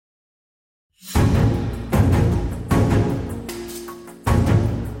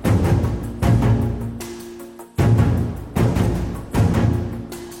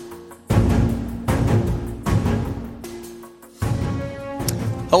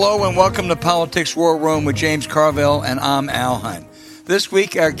Hello and welcome to Politics War Room with James Carville, and I'm Al Hunt. This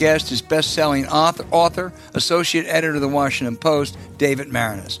week our guest is best-selling author, associate editor of the Washington Post, David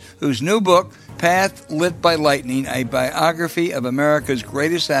Maraniss, whose new book, Path Lit by Lightning, a biography of America's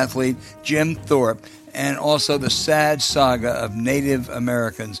greatest athlete, Jim Thorpe, and also the sad saga of Native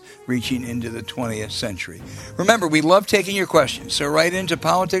Americans reaching into the 20th century. Remember, we love taking your questions, so write into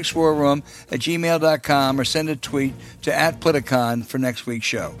politicswarroom@gmail.com or send a tweet to @Politicon for next week's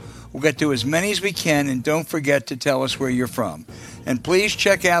show. We'll get to as many as we can, and don't forget to tell us where you're from. And please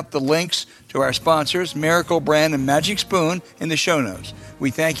check out the links to our sponsors, Miracle Brand and Magic Spoon, in the show notes.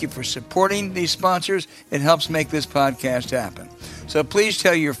 We thank you for supporting these sponsors. It helps make this podcast happen. So please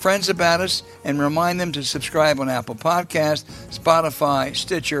tell your friends about us and remind them to subscribe on Apple Podcasts, Spotify,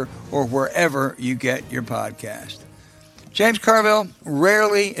 Stitcher, or wherever you get your podcast. James Carville,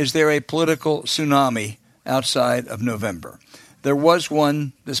 rarely is there a political tsunami outside of November. There was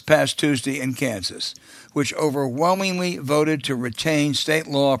one this past Tuesday in Kansas, which overwhelmingly voted to retain state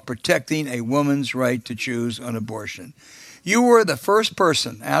law protecting a woman's right to choose on abortion. You were the first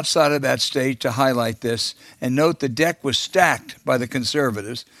person outside of that state to highlight this, and note the deck was stacked by the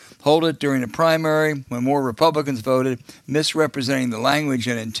conservatives. Hold it during a primary when more Republicans voted, misrepresenting the language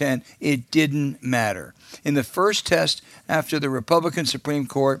and intent. It didn't matter. In the first test after the Republican Supreme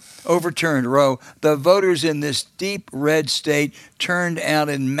Court overturned Roe, the voters in this deep red state turned out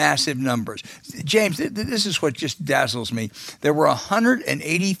in massive numbers. James, this is what just dazzles me. There were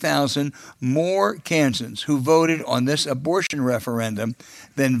 180,000 more Kansans who voted on this abortion referendum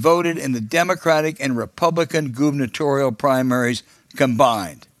than voted in the Democratic and Republican gubernatorial primaries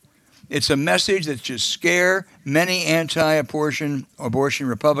combined. It's a message that should scare many anti-abortion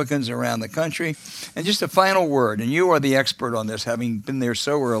Republicans around the country. And just a final word, and you are the expert on this, having been there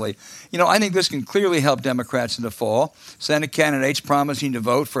so early. I think this can clearly help Democrats in the fall. Senate candidates promising to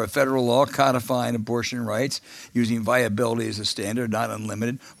vote for a federal law codifying abortion rights, using viability as a standard, not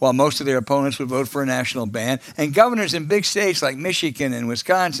unlimited, while most of their opponents would vote for a national ban. And governors in big states like Michigan and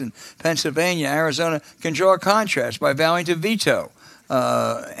Wisconsin, Pennsylvania, Arizona can draw a contrast by vowing to veto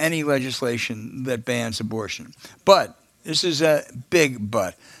any legislation that bans abortion. But this is a big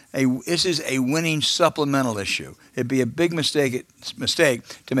but. This is a winning supplemental issue. It'd be a big mistake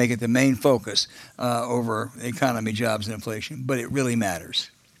to make it the main focus over economy, jobs, and inflation, but it really matters.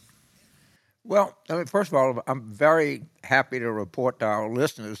 Well, first of all, I'm very happy to report to our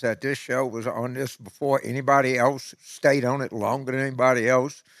listeners that this show was on this before anybody else, stayed on it longer than anybody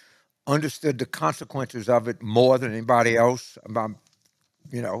else, understood the consequences of it more than anybody else.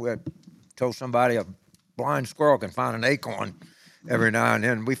 I told somebody a blind squirrel can find an acorn every now and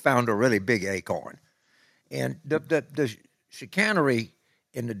then. We found a really big acorn. And the chicanery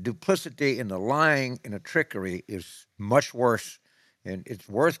and the duplicity and the lying and the trickery is much worse, and it's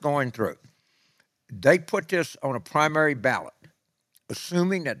worth going through. They put this on a primary ballot,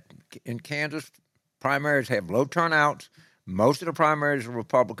 assuming that in Kansas, primaries have low turnouts, most of the primaries are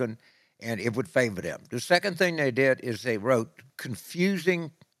Republican, and it would favor them. The second thing they did is they wrote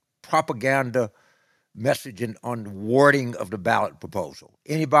confusing propaganda messaging on the wording of the ballot proposal.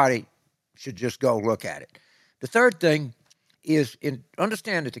 Anybody should just go look at it. The third thing is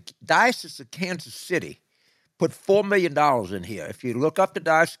understand that the Diocese of Kansas City put $4 million in here. If you look up the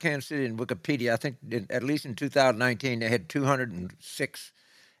Diocese of Kansas City in Wikipedia, I think at least in 2019 they had 206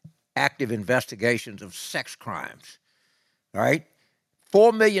 active investigations of sex crimes. All right?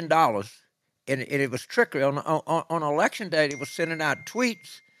 $4 million, and it was trickery. On election day, it was sending out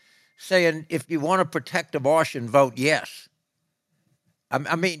tweets saying, if you want to protect abortion, vote yes.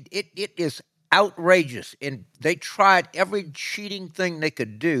 I mean, it is outrageous, and they tried every cheating thing they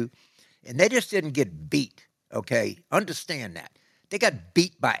could do, and they just didn't get beat, okay? Understand that. They got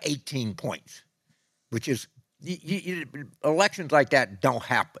beat by 18 points, which is, elections like that don't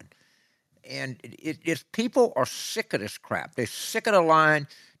happen. And it's people are sick of this crap. They're sick of the lying.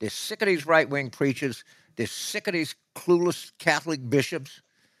 They're sick of these right-wing preachers. They're sick of these clueless Catholic bishops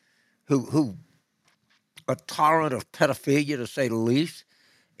who are tolerant of pedophilia, to say the least.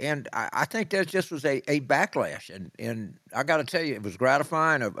 And I think that just was a backlash. And I got to tell you, it was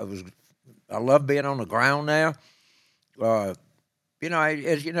gratifying. I love being on the ground there. I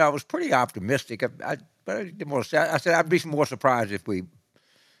was pretty optimistic. I said I'd be more surprised if we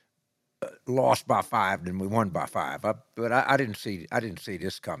lost by 5 than we won by 5. But I didn't see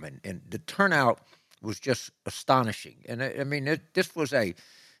this coming, and the turnout was just astonishing. And I mean, this was an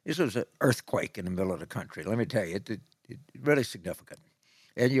earthquake in the middle of the country. Let me tell you, it really significant.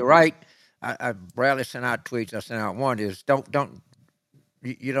 And you're right. I rarely send out tweets. I sent out one is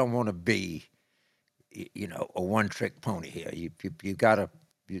you don't want to be, a one-trick pony here. You gotta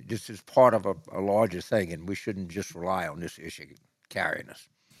this is part of a larger thing, and we shouldn't just rely on this issue carrying us.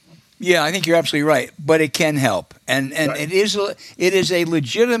 Yeah, I think you're absolutely right, but it can help, and Right. it is a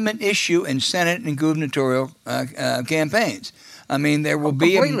legitimate issue in Senate and gubernatorial campaigns. I mean, there will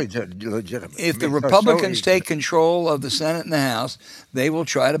be Completely legitimate. if I the mean, so Republicans easy. take control of the Senate and the House, they will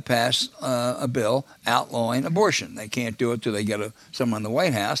try to pass a bill outlawing abortion. They can't do it till they get someone in the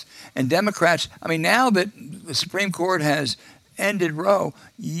White House. And Democrats, I mean, now that the Supreme Court has ended Roe,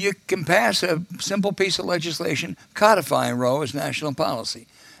 you can pass a simple piece of legislation codifying Roe as national policy.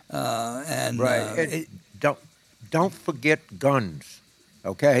 Right. Don't forget guns,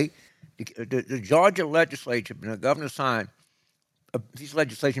 okay? The Georgia legislature and the governor signed a piece of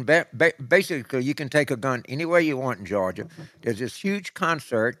legislation. Basically, you can take a gun anywhere you want in Georgia. There's this huge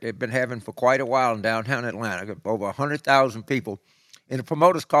concert they've been having for quite a while in downtown Atlanta, over 100,000 people, and the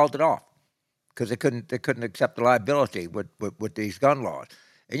promoters called it off because they couldn't accept the liability with these gun laws.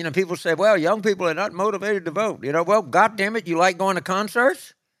 And people say, well, young people are not motivated to vote. Well, God damn it, you like going to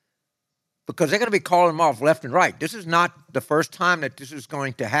concerts? Because they're going to be calling them off left and right. This is not the first time that this is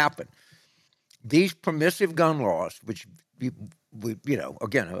going to happen. These permissive gun laws, which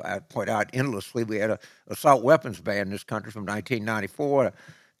again, I point out endlessly, we had an assault weapons ban in this country from 1994 to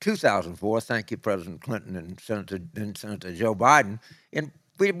 2004. Thank you, President Clinton and Senator Joe Biden. And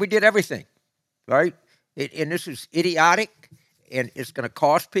we did everything, right? And this is idiotic, and it's going to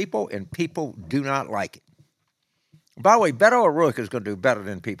cost people, and people do not like it. By the way, Beto O'Rourke is going to do better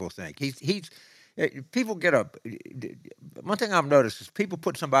than people think. People get up. One thing I've noticed is people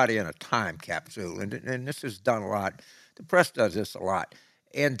put somebody in a time capsule, and this is done a lot. The press does this a lot,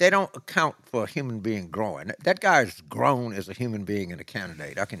 and they don't account for a human being growing. That guy's grown as a human being and a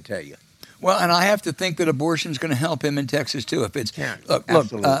candidate, I can tell you. Well, and I have to think that abortion is going to help him in Texas too. If it's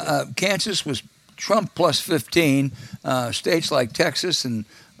look, Kansas was Trump plus 15. States like Texas and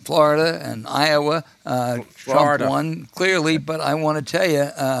Florida and Iowa, Trump won clearly, but I want to tell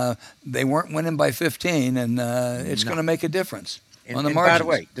you, they weren't winning by 15, and it's going to make a difference on the margins. By the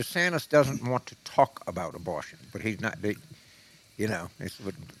way, DeSantis doesn't want to talk about abortion, but he's not. It's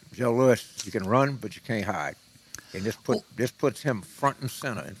with Joe Lewis. You can run, but you can't hide, and this puts him front and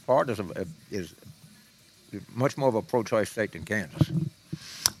center. And Florida is much more of a pro-choice state than Kansas.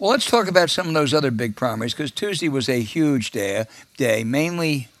 Well, let's talk about some of those other big primaries, because Tuesday was a huge day,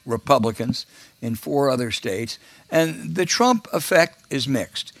 mainly Republicans in 4 other states. And the Trump effect is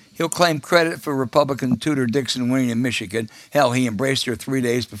mixed. He'll claim credit for Republican Tudor Dixon winning in Michigan. Hell, he embraced her 3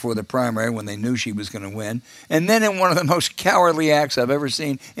 days before the primary when they knew she was going to win. And then in one of the most cowardly acts I've ever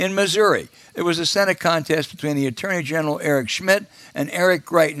seen, in Missouri, it was a Senate contest between the Attorney General Eric Schmitt and Eric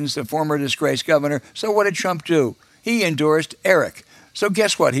Greitens, the former disgraced governor. So what did Trump do? He endorsed Eric. So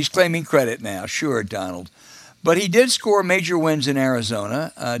guess what? He's claiming credit now. Sure, Donald. But he did score major wins in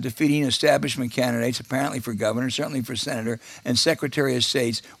Arizona, defeating establishment candidates, apparently for governor, certainly for senator, and secretary of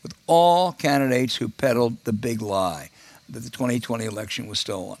states, with all candidates who peddled the big lie that the 2020 election was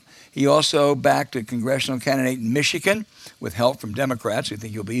stolen. He also backed a congressional candidate in Michigan with help from Democrats, who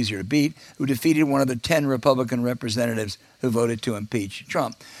think he'll be easier to beat, who defeated one of the 10 Republican representatives who voted to impeach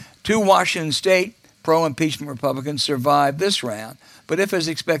Trump. 2 Washington State pro-impeachment Republicans survived this round. But if, as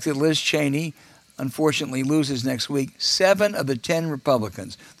expected, Liz Cheney unfortunately loses next week, 7 of the 10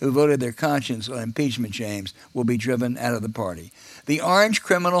 Republicans who voted their conscience on impeachment, James, will be driven out of the party. The orange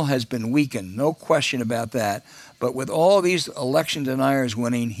criminal has been weakened, no question about that. But with all these election deniers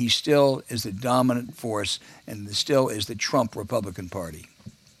winning, he still is the dominant force and still is the Trump Republican Party.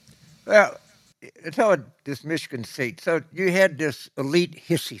 Well, tell this Michigan seat. So you had this elite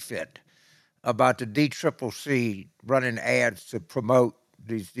hissy fit about the DCCC running ads to promote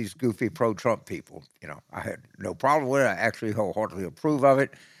these goofy pro-Trump people. I had no problem with it. I actually wholeheartedly approve of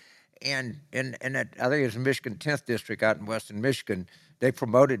it. And that, I think it's Michigan 10th District out in Western Michigan, they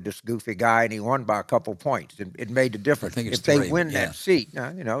promoted this goofy guy, and he won by a couple points. It made a difference. I think it's if they 3, win that seat,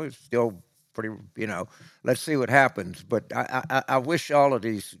 now, it's still pretty, let's see what happens. But I wish all of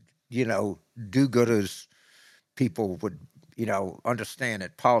these, do-gooders people would, understand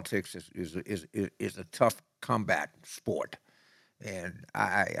that politics is a tough combat sport. And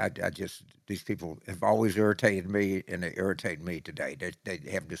I just, these people have always irritated me, and they irritate me today. They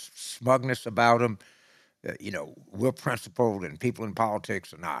have this smugness about them. We're principled, and people in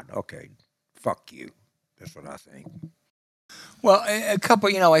politics are not. Okay, fuck you. That's what I think. Well, a couple,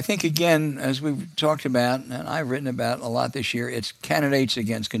 I think, again, as we've talked about, and I've written about a lot this year, it's candidates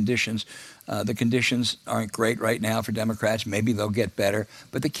against conditions. The conditions aren't great right now for Democrats. Maybe they'll get better.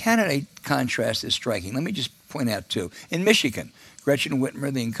 But the candidate contrast is striking. Let me just point out two. In Michigan, Gretchen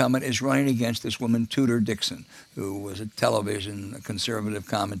Whitmer, the incumbent, is running against this woman, Tudor Dixon, who was a television conservative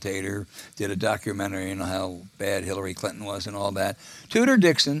commentator, did a documentary on how bad Hillary Clinton was and all that. Tudor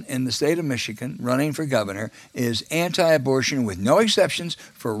Dixon, in the state of Michigan, running for governor, is anti-abortion with no exceptions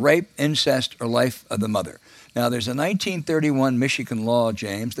for rape, incest, or life of the mother. Now, there's a 1931 Michigan law,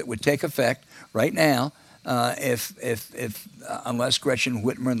 James, that would take effect right now unless Gretchen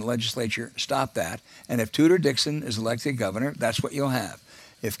Whitmer and the legislature stop that, and if Tudor Dixon is elected governor, that's what you'll have.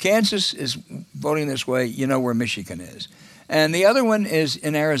 If Kansas is voting this way, you know where Michigan is. And the other one is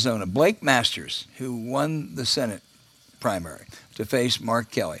in Arizona. Blake Masters, who won the Senate primary to face Mark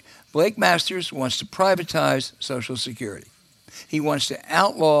Kelly. Blake Masters wants to privatize Social Security. He wants to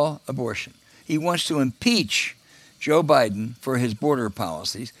outlaw abortion. He wants to impeach Joe Biden for his border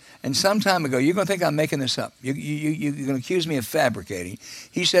policies. And some time ago, you're going to think I'm making this up. You're going to accuse me of fabricating.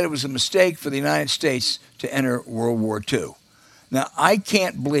 He said it was a mistake for the United States to enter World War II. Now, I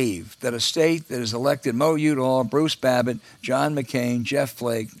can't believe that a state that has elected Mo Udall, Bruce Babbitt, John McCain, Jeff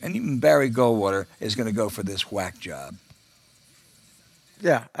Flake, and even Barry Goldwater is going to go for this whack job.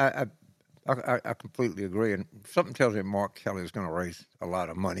 Yeah, I completely agree. And something tells me Mark Kelly is going to raise a lot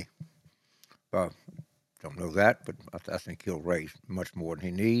of money. Don't know that, but I think he'll raise much more than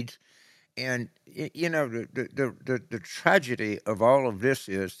he needs. And, you know, the tragedy of all of this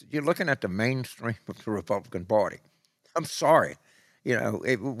is you're looking at the mainstream of the Republican Party. I'm sorry. You know,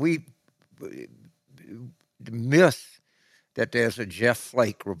 the myth that there's a Jeff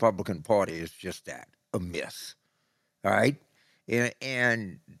Flake Republican Party is just that, a myth. All right?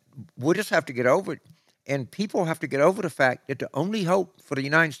 And we'll just have to get over it. And people have to get over the fact that the only hope for the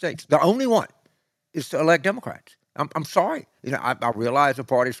United States, the only one, is to elect Democrats. I'm sorry. You know, I realize the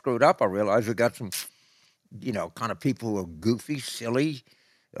party screwed up. I realize we got some, you know, kind of people who are goofy, silly,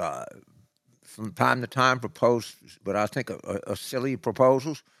 from time to time propose, but I think are silly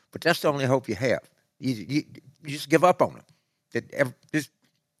proposals. But that's the only hope you have. You just give up on them.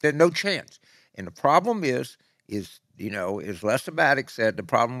 There's no chance. And the problem is you know, as Lester Maddox said, the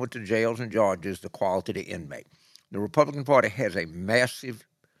problem with the jails in Georgia is the quality of the inmate. The Republican Party has a massive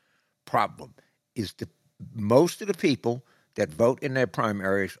problem. Most of the people that vote in their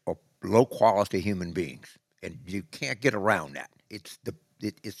primaries are low-quality human beings, and you can't get around that. It's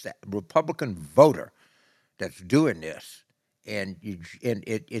that Republican voter that's doing this, and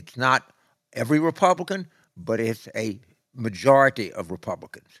it's not every Republican, but it's a majority of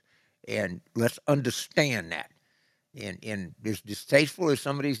Republicans, and let's understand that. And as distasteful as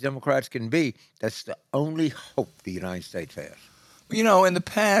some of these Democrats can be, that's the only hope the United States has. You know, in the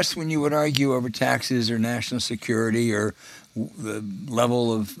past, when you would argue over taxes or national security or the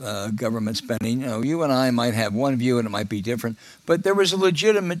level of government spending, you know, you and I might have one view and it might be different, but there was a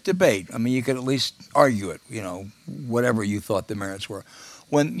legitimate debate. I mean, you could at least argue it, you know, whatever you thought the merits were.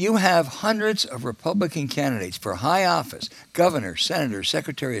 When you have hundreds of Republican candidates for high office, governor, senator,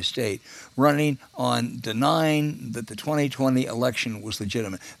 secretary of state, running on denying that the 2020 election was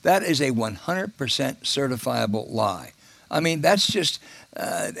legitimate, that is a 100% certifiable lie. I mean, that's just,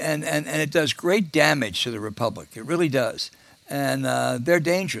 and it does great damage to the republic. It really does. And they're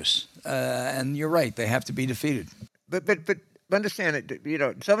dangerous. And you're right, they have to be defeated. But understand it, you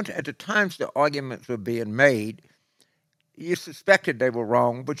know, at the times the arguments were being made, you suspected they were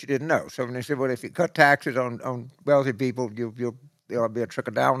wrong, but you didn't know. So when they said, well, if you cut taxes on wealthy people, there'll be a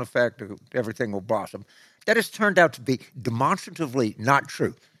trickle-down effect, everything will blossom. That has turned out to be demonstratively not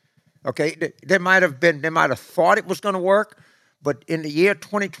true. Okay, they might have thought it was going to work, but in the year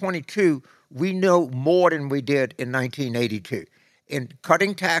 2022, we know more than we did in 1982. And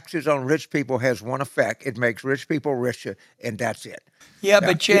cutting taxes on rich people has one effect. It makes rich people richer, and that's it. Yeah,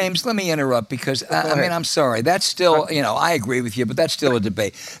 but James, let me interrupt because, I mean, I'm sorry. That's still, you know, I agree with you, but that's still a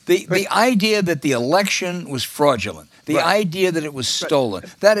debate. The idea that the election was fraudulent, the idea that it was stolen,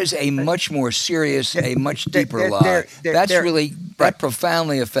 that is a much more serious, a much deeper lie. That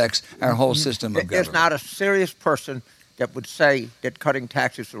profoundly affects our whole system of government. There's not a serious person that would say that cutting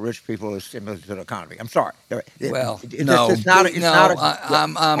taxes for rich people is similar to the economy. I'm sorry. Well,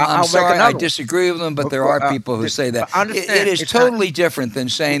 I'm sorry. I disagree with them, but there are people who say that. It is totally different than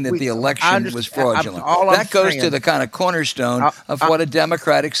saying that the election was fraudulent. That goes to the kind of cornerstone of what a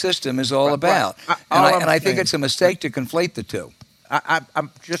democratic system is all about. And I think it's a mistake to conflate the two.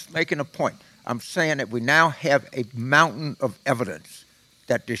 I'm just making a point. I'm saying that we now have a mountain of evidence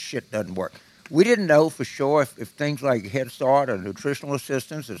that this shit doesn't work. We didn't know for sure if things like Head Start or nutritional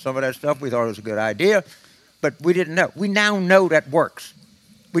assistance or some of that stuff, we thought it was a good idea, but we didn't know. We now know that works.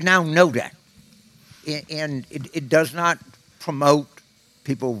 We now know that. And it does not promote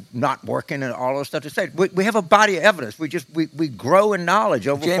people not working and all those stuff to say. We have a body of evidence. We grow in knowledge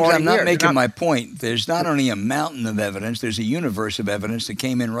over James, 40 I'm not years. making my point. There's not only a mountain of evidence, there's a universe of evidence that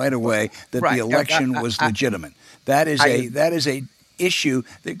came in right away that Right. the election was legitimate. That is a issue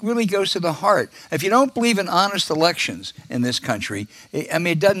that really goes to the heart. If you don't believe in honest elections in this country,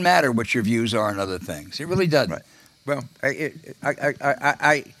 it doesn't matter what your views are on other things. It really doesn't. Right. Well,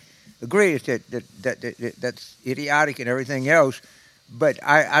 I agree that's idiotic and everything else, but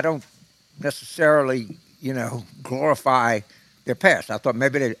I don't necessarily, glorify their past. I thought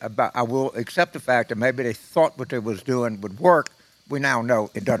maybe I will accept the fact that maybe they thought what they was doing would work. We now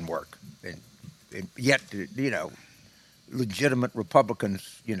know it doesn't work, and yet, legitimate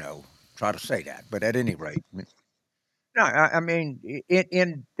Republicans, try to say that. But at any rate, no, I mean,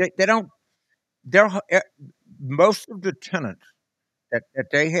 they don't. Most of the tenants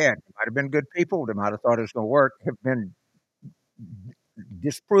that they had might have been good people. They might have thought it was going to work. Have been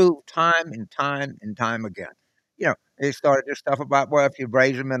disproved time and time and time again. They started this stuff about, well, if you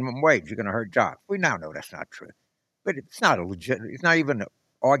raise the minimum wage, you're going to hurt jobs. We now know that's not true. But it's not it's not even an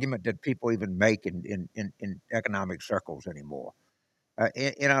argument that people even make in economic circles anymore.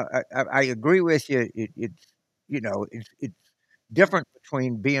 I agree with you. It's different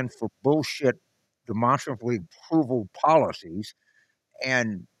between being for bullshit, demonstrably proven policies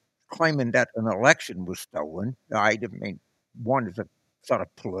and claiming that an election was stolen. I mean, one is a sort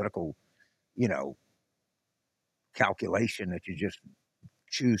of political, calculation that you just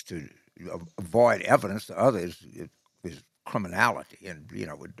choose to avoid evidence. The other is criminality, and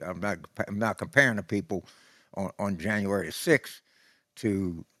I'm not comparing the people on January 6th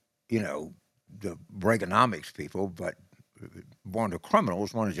to the Reaganomics people, but one of the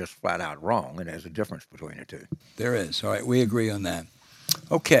criminals, one is just flat out wrong, and there's a difference between the two. There is. All right, we agree on that.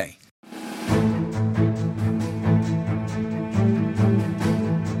 Okay.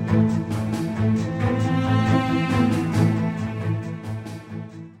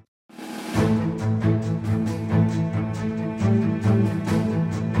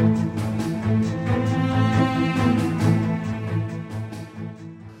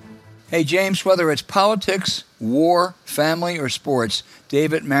 Hey, James, whether it's politics, war, family, or sports,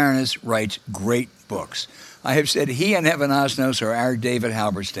 David Maraniss writes great books. I have said he and Evan Osnos are our David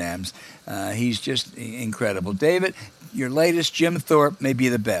Halberstams. He's just incredible. David, your latest, Jim Thorpe, may be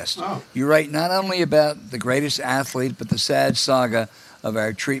the best. Oh. You write not only about the greatest athlete, but the sad saga of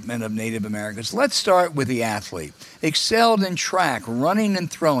our treatment of Native Americans. Let's start with the athlete. Excelled in track, running and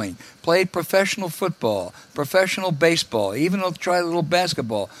throwing, played professional football, professional baseball, even tried a little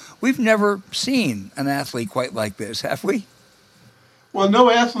basketball. We've never seen an athlete quite like this, have we? Well, no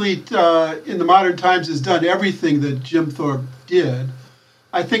athlete in the modern times has done everything that Jim Thorpe did.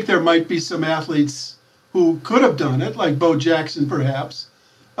 I think there might be some athletes who could have done it, like Bo Jackson, perhaps.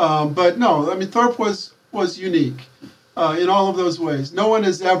 But no, I mean, Thorpe was unique in all of those ways. No one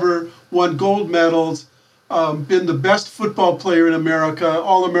has ever won gold medals, been the best football player in America,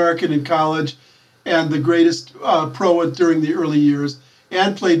 All-American in college, and the greatest pro during the early years,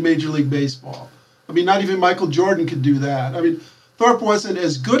 and played Major League Baseball. I mean, not even Michael Jordan could do that. I mean, Thorpe wasn't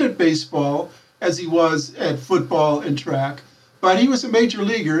as good at baseball as he was at football and track, but he was a major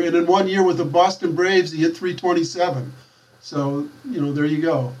leaguer, and in 1 year with the Boston Braves, he hit 327. So, there you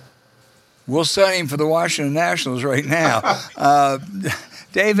go. We'll sign him for the Washington Nationals right now.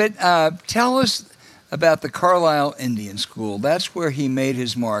 David, tell us about the Carlisle Indian School. That's where he made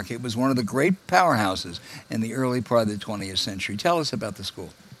his mark. It was one of the great powerhouses in the early part of the 20th century. Tell us about the school.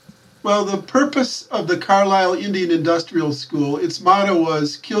 Well, the purpose of the Carlisle Indian Industrial School, its motto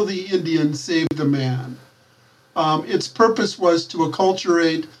was, kill the Indian, save the man. Its purpose was to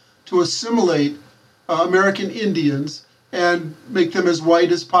acculturate, to assimilate American Indians and make them as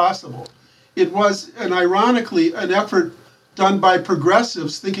white as possible. It was, ironically, an effort done by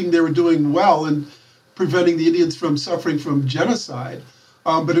progressives thinking they were doing well in preventing the Indians from suffering from genocide.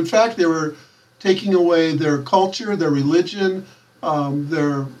 But in fact, they were taking away their culture, their religion,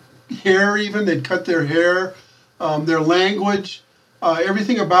 their hair even. They'd cut their hair, their language,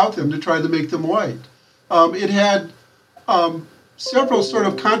 everything about them to try to make them white. It had several sort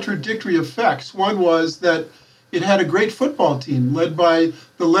of contradictory effects. One was that it had a great football team led by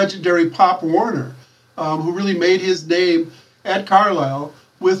the legendary Pop Warner, who really made his name at Carlisle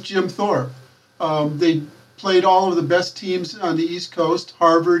with Jim Thorpe. They played all of the best teams on the East Coast,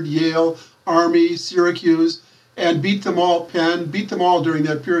 Harvard, Yale, Army, Syracuse, and beat them all, Penn, beat them all during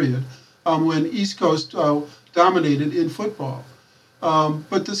that period when East Coast dominated in football.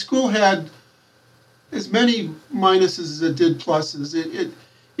 But the school had as many minuses as it did pluses.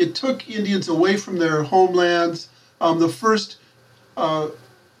 It took Indians away from their homelands. The first uh,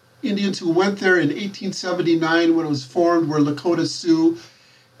 Indians who went there in 1879 when it was formed were Lakota Sioux,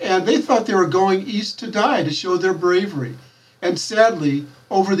 and they thought they were going east to die, to show their bravery. And sadly,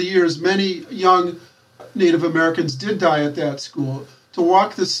 over the years, many young Native Americans did die at that school. To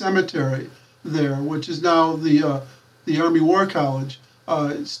walk the cemetery there, which is now the Army War College,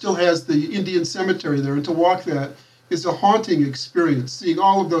 it still has the Indian cemetery there, and to walk that is a haunting experience, seeing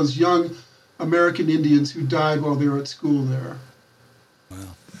all of those young American Indians who died while they were at school there. Wow.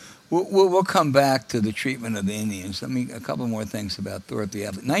 We'll come back to the treatment of the Indians. A couple more things about Thorpe the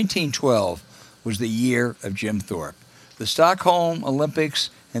athlete. 1912 was the year of Jim Thorpe. The Stockholm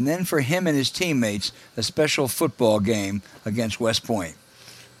Olympics, and then for him and his teammates, a special football game against West Point.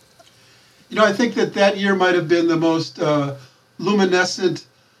 I think that year might have been the most luminescent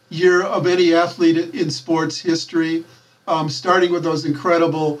year of any athlete in sports history, starting with those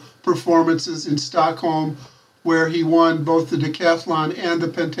incredible performances in Stockholm, where he won both the decathlon and the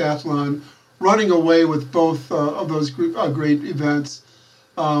pentathlon, running away with both of those great events.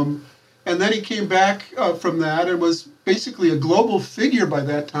 And then he came back from that and was basically a global figure by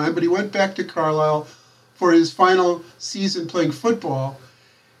that time, but he went back to Carlisle for his final season playing football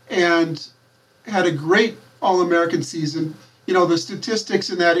and had a great All-American season. The statistics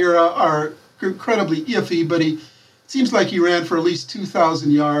in that era are incredibly iffy, but it seems like he ran for at least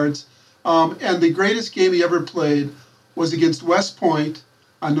 2,000 yards. And the greatest game he ever played was against West Point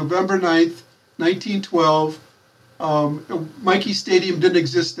on November 9th, 1912. Mikey Stadium didn't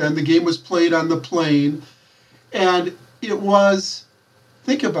exist then. The game was played on the Plain. And it was,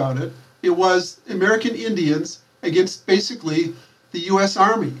 think about it, it was American Indians against basically the U.S.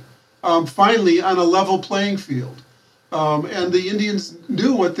 Army, finally on a level playing field. And the Indians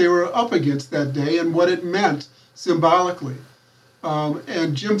knew what they were up against that day and what it meant symbolically.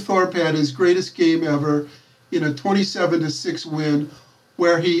 And Jim Thorpe had his greatest game ever in a 27-6 win,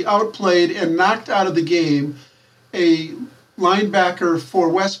 where he outplayed and knocked out of the game a linebacker for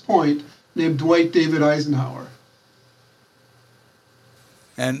West Point named Dwight David Eisenhower.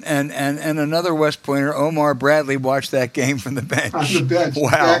 And another West Pointer, Omar Bradley, watched that game from the bench. On the bench, wow.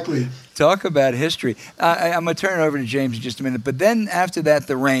 Exactly. Talk about history. I'm going to turn it over to James in just a minute. But then after that,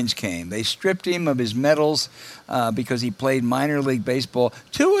 the rains came. They stripped him of his medals because he played minor league baseball.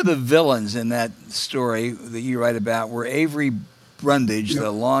 Two of the villains in that story that you write about were Avery Brundage,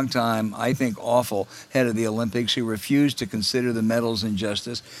 the longtime, I think, awful head of the Olympics who refused to consider the medals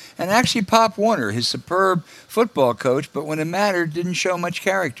injustice, and actually Pop Warner, his superb football coach, but when it mattered, didn't show much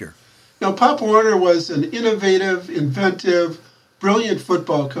character. Now, Pop Warner was an innovative, inventive, brilliant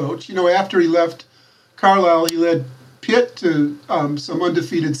football coach. After he left Carlisle, he led Pitt to some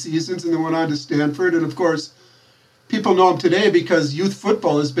undefeated seasons and then went on to Stanford. And, of course, people know him today because youth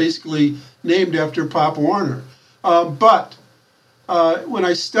football is basically named after Pop Warner. But when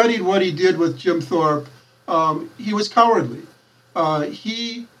I studied what he did with Jim Thorpe, he was cowardly.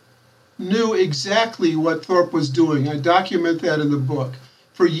 He knew exactly what Thorpe was doing. I document that in the book.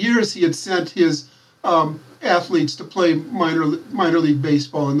 For years, he had sent his athletes to play minor league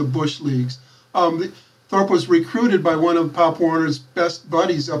baseball in the Bush leagues. Thorpe was recruited by one of Pop Warner's best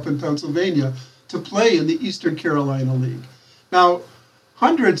buddies up in Pennsylvania to play in the Eastern Carolina League. Now,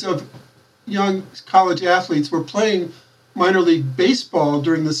 hundreds of young college athletes were playing minor league baseball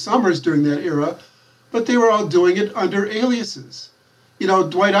during the summers during that era, but they were all doing it under aliases.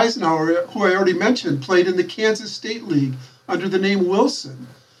 Dwight Eisenhower, who I already mentioned, played in the Kansas State League under the name Wilson.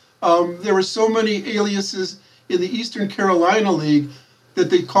 There were so many aliases in the Eastern Carolina League that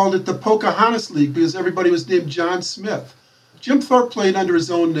they called it the Pocahontas League because everybody was named John Smith. Jim Thorpe played under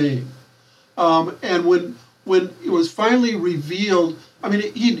his own name. And when it was finally revealed,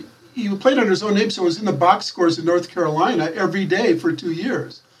 he played under his own name, so it was in the box scores in North Carolina every day for 2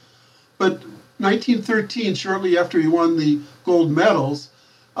 years. But 1913, shortly after he won the gold medals,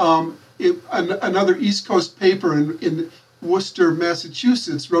 another East Coast paper in Worcester,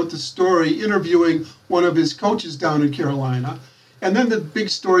 Massachusetts, wrote the story interviewing one of his coaches down in Carolina. And then the big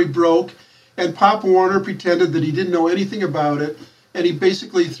story broke, and Pop Warner pretended that he didn't know anything about it, and he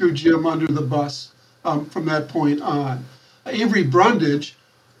basically threw Jim under the bus from that point on. Avery Brundage,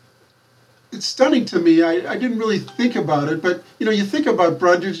 it's stunning to me. I didn't really think about it, but you think about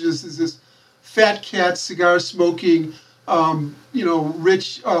Brundage as this fat cat, cigar-smoking,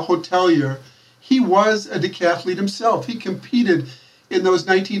 rich hotelier. He was a decathlete himself. He competed in those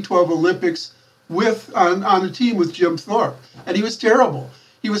 1912 Olympics on the team with Jim Thorpe, and he was terrible.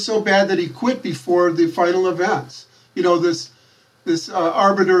 He was so bad that he quit before the final events. This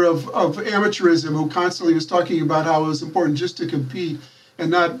arbiter of amateurism who constantly was talking about how it was important just to compete and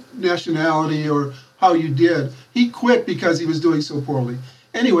not nationality or how you did. He quit because he was doing so poorly.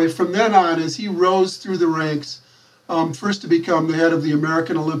 Anyway, from then on, as he rose through the ranks, first to become the head of the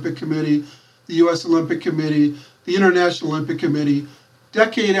American Olympic Committee, the U.S. Olympic Committee, the International Olympic Committee,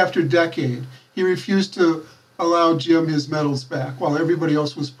 decade after decade, he refused to allow Jim his medals back while everybody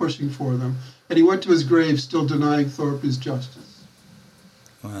else was pushing for them. And he went to his grave still denying Thorpe his justice.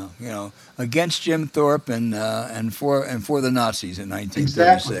 Well, against Jim Thorpe and for the Nazis in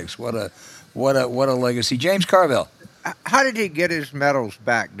 1936. Exactly. What a legacy. James Carville. How did he get his medals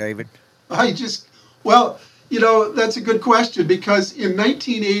back, David? That's a good question, because in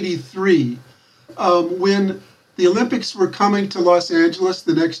 1983, when the Olympics were coming to Los Angeles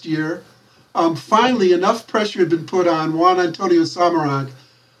the next year, finally enough pressure had been put on Juan Antonio Samaranch,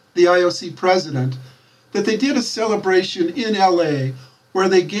 the IOC president, that they did a celebration in LA where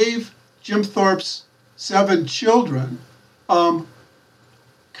they gave Jim Thorpe's 7 children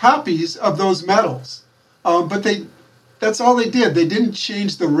copies of those medals. But that's all they did. They didn't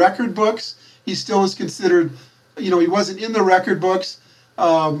change the record books. He still was considered, he wasn't in the record books.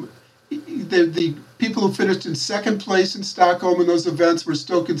 The people who finished in second place in Stockholm in those events were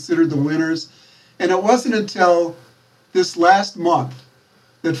still considered the winners. And it wasn't until this last month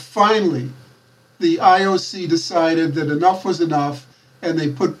that finally the IOC decided that enough was enough, and they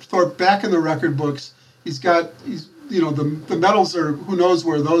put Thorpe back in the record books. The medals are, who knows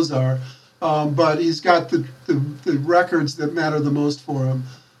where those are, but he's got the records that matter the most for him.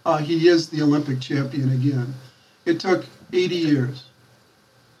 He is the Olympic champion again. It took 80 years.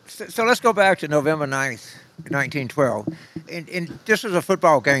 So let's go back to November 9th, 1912. And this was a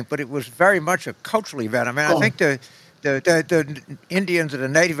football game, but it was very much a cultural event. I mean, I think the Indians and the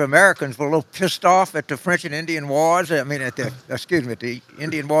Native Americans were a little pissed off at the French and Indian Wars. I mean, at the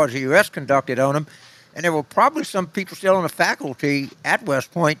Indian Wars the U.S. conducted on them. And there were probably some people still on the faculty at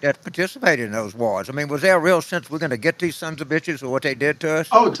West Point that participated in those wars. I mean, was there a real sense we're going to get these sons of bitches for what they did to us?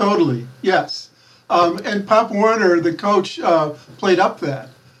 Oh, totally. Yes. And Pop Warner, the coach, played up that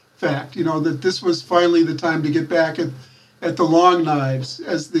fact, that this was finally the time to get back at the Long Knives,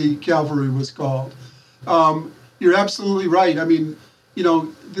 as the cavalry was called. You're absolutely right. I mean,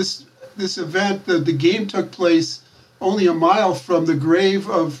 this event, the game took place only a mile from the grave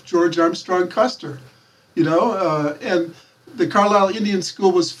of George Armstrong Custer, and the Carlisle Indian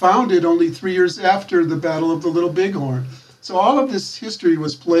School was founded only 3 years after the Battle of the Little Bighorn. So all of this history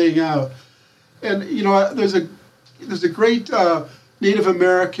was playing out. And, there's a great Native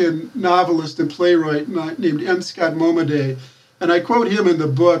American novelist and playwright named N. Scott Momaday, and I quote him in the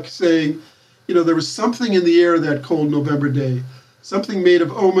book saying, there was something in the air that cold November day, something made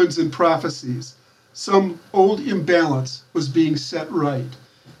of omens and prophecies. Some old imbalance was being set right.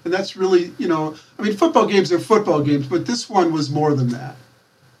 And that's really, football games are football games, but this one was more than that.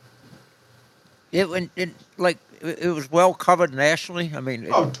 It was well covered nationally. I mean,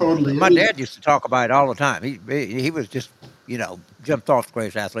 totally. My dad used to talk about it all the time. He was just, Jim Thorpe's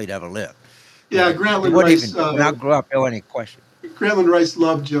greatest athlete ever lived. Yeah, Grantland Rice. When I grew up, there wasn't any question. Grantland Rice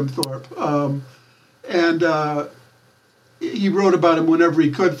loved Jim Thorpe, and he wrote about him whenever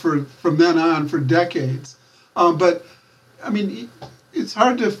he could from then on for decades. But I mean, it's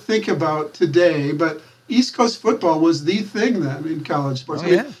hard to think about today, but East Coast football was the thing then in college sports.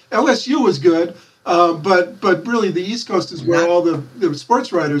 LSU was good, but really the East Coast is where all the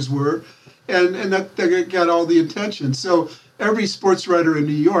sports writers were, and that got all the attention. So every sports writer in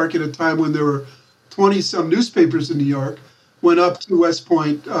New York, at a time when there were 20-some newspapers in New York, went up to West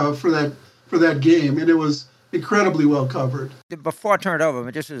Point for that game, and it was incredibly well covered. Before I turn it over,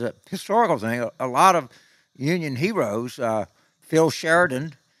 just as a historical thing, a lot of Union heroes, Phil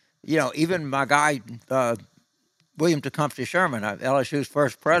Sheridan, even my guy William Tecumseh Sherman, LSU's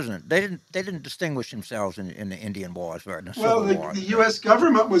first president, they didn't distinguish themselves in the Indian Wars or in the Civil War. The U.S.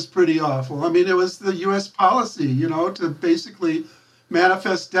 government was pretty awful. I mean, it was the U.S. policy, to basically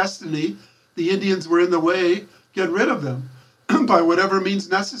manifest destiny. The Indians were in the way, get rid of them by whatever means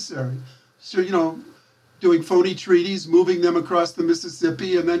necessary. So, doing phony treaties, moving them across the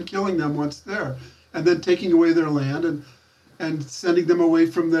Mississippi, and then killing them once there, and then taking away their land and sending them away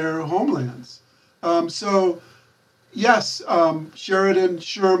from their homelands. Yes, Sheridan,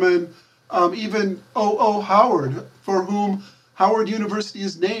 Sherman, even O.O. Howard, for whom Howard University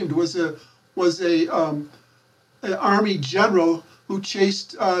is named, was an Army general who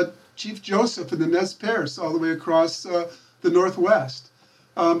chased Chief Joseph and the Nez Perce all the way across the Northwest.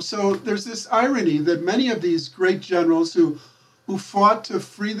 So there's this irony that many of these great generals who fought to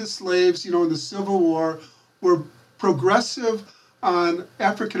free the slaves, in the Civil War, were progressive on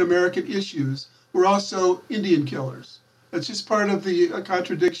African American issues, were also Indian killers. That's just part of the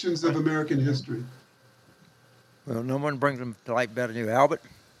contradictions of American history. Well, no one brings them to light better than you, Albert.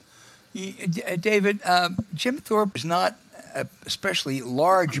 David, Jim Thorpe is not a especially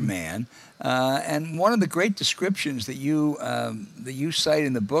large man, and one of the great descriptions that you cite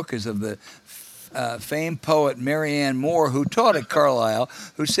in the book is of the famed poet Marianne Moore, who taught at Carlisle,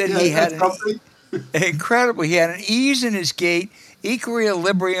 who said Yeah, he had that's something. incredible. He had an ease in his gait,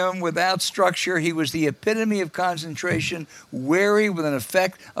 equilibrium without structure. He was the epitome of concentration, wary with an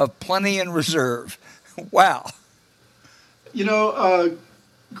effect of plenty in reserve. Wow. You know,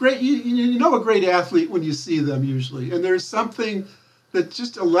 great. You know a great athlete when you see them usually, and there's something that's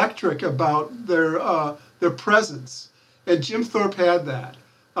just electric about their presence. And Jim Thorpe had that.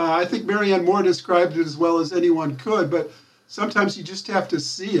 I think Marianne Moore described it as well as anyone could, but sometimes you just have to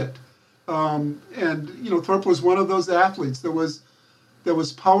see it. And you know, Thorpe was one of those athletes that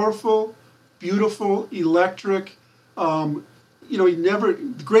was powerful, beautiful, electric. You know,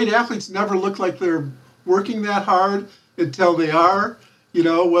 great athletes never look like they're working that hard until they are. You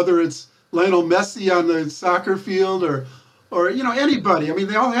know, whether it's Lionel Messi on the soccer field or you know, anybody. I mean,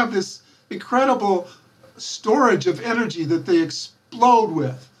 they all have this incredible storage of energy that they explode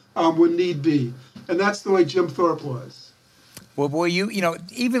with when need be, and that's the way Jim Thorpe was. Well, boy, you know,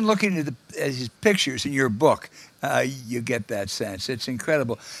 even looking at his pictures in your book, you get that sense. It's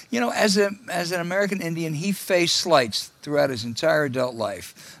incredible. You know, as an American Indian, he faced slights throughout his entire adult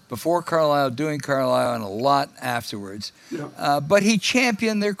life, before Carlisle, doing Carlisle, and a lot afterwards. Yeah. But he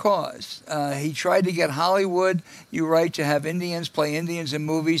championed their cause. He tried to get Hollywood, you write, to have Indians play Indians in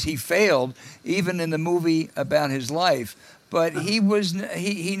movies. He failed, even in the movie about his life. But he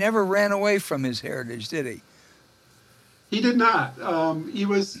never ran away from his heritage, did he? He did not. He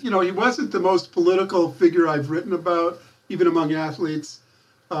was, you know, he wasn't the most political figure I've written about, even among athletes,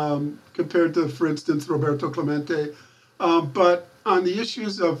 compared to, for instance, Roberto Clemente. But on the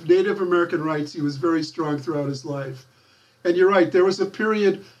issues of Native American rights, he was very strong throughout his life. And you're right, there was a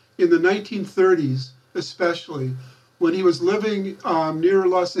period in the 1930s, especially, when he was living near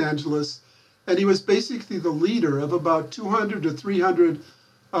Los Angeles, and he was basically the leader of about 200 to 300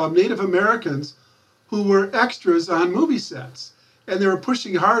 Native Americans who were extras on movie sets. And they were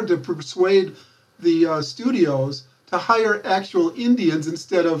pushing hard to persuade the studios to hire actual Indians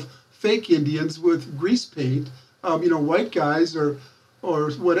instead of fake Indians with grease paint, you know, white guys or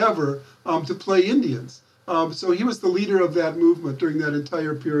whatever, to play Indians. So he was the leader of that movement during that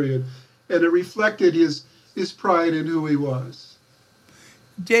entire period. And it reflected his pride in who he was.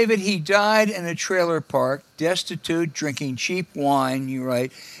 David, he died in a trailer park, destitute, drinking cheap wine, you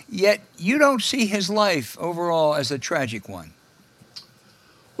write. Yet you don't see his life overall as a tragic one.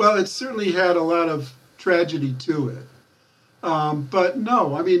 Well, it certainly had a lot of tragedy to it. But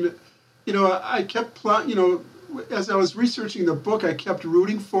no, I mean, you know, I kept, you know, as I was researching the book, I kept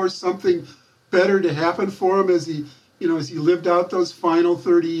rooting for something better to happen for him as he lived out those final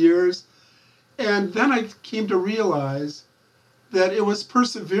 30 years. And then I came to realize that it was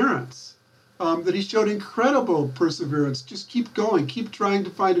perseverance, that he showed incredible perseverance. Just keep going, keep trying to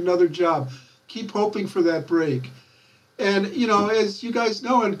find another job, keep hoping for that break. And, you know, as you guys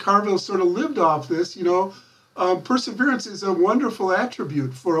know, and Carville sort of lived off this, you know, perseverance is a wonderful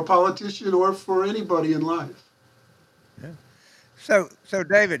attribute for a politician or for anybody in life. Yeah. So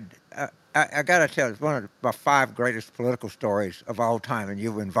David, I got to tell you, it's one of my 5 greatest political stories of all time, and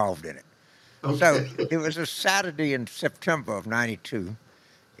you were involved in it. Okay. So it was a Saturday in September of '92,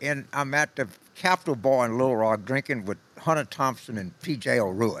 and I'm at the Capitol Bar in Little Rock drinking with Hunter Thompson and P.J.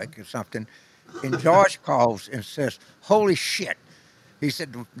 O'Rourke or something, and George calls and says, "Holy shit." He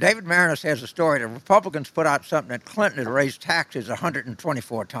said, David Maraniss has a story. The Republicans put out something that Clinton had raised taxes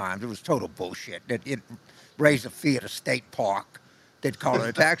 124 times. It was total bullshit. That it raised a fee at a state park. They'd call it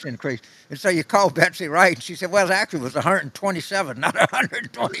a tax increase. And so you call Betsy Wright, and she said, well, actually, it was 127, not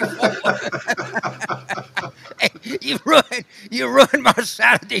 124. Hey, you ruined my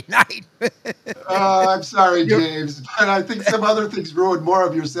Saturday night. I'm sorry, James, but I think some other things ruined more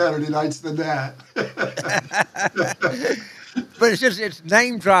of your Saturday nights than that. But it's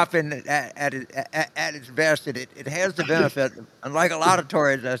name dropping at its best. It has the benefit, unlike a lot of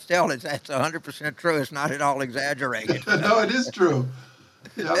stories, still it's 100% true. It's not at all exaggerated. No, it is true.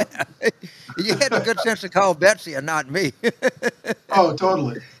 Yep. You had a good sense to call Betsy and not me. Oh,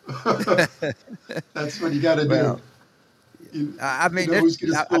 totally. That's what you got to do. I mean, you know who's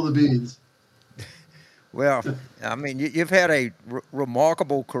going to spill the beans. Well, I mean, you've had a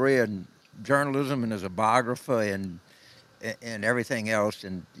remarkable career in journalism and as a biographer and everything else,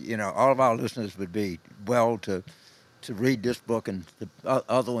 and you know, all of our listeners would be well to read this book and the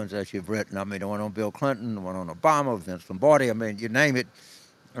other ones that you've written. I mean, the one on Bill Clinton, the one on Obama, Vince Lombardi. I mean, you name it.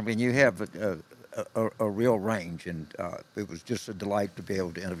 I mean, you have a real range, and it was just a delight to be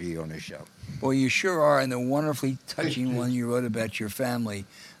able to interview you on this show. Well, you sure are, and the wonderfully touching you. one you wrote about your family,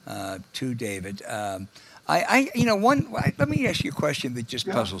 too, David. Let me ask you a question that just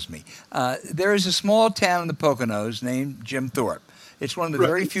Yeah. puzzles me. There is a small town in the Poconos named Jim Thorpe. It's one of the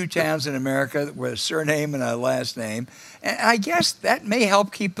very Right. few towns in America with a surname and a last name. And I guess that may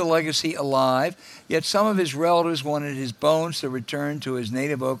help keep the legacy alive. Yet some of his relatives wanted his bones to return to his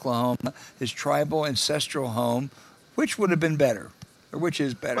native Oklahoma, his tribal ancestral home. Which would have been better? Or which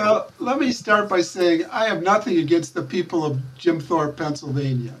is better? Well, let me start by saying I have nothing against the people of Jim Thorpe,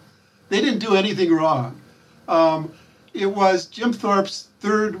 Pennsylvania. They didn't do anything wrong. It was Jim Thorpe's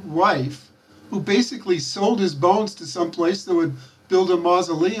third wife who basically sold his bones to some place that would build a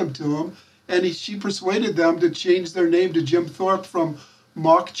mausoleum to him, and she persuaded them to change their name to Jim Thorpe from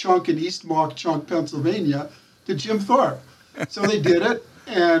Mauch Chunk in East Mauch Chunk, Pennsylvania, to Jim Thorpe. So they did it,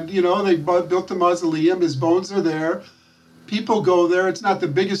 and they built the mausoleum. His bones are there. People go there. It's not the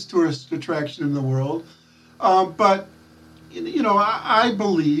biggest tourist attraction in the world, but I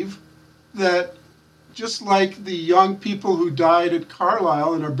believe that just like the young people who died at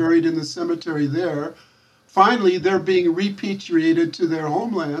Carlisle and are buried in the cemetery there, finally they're being repatriated to their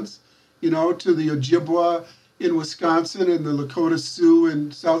homelands, to the Ojibwa in Wisconsin and the Lakota Sioux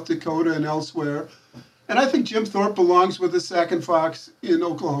in South Dakota and elsewhere. And I think Jim Thorpe belongs with the Sac and Fox in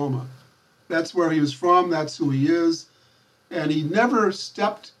Oklahoma. That's where he was from. That's who he is. And he never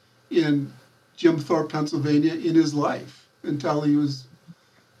stepped in Jim Thorpe, Pennsylvania in his life until he was,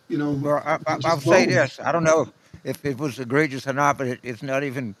 Well, I'll just say bones. this. I don't know if it was egregious or not, but it's not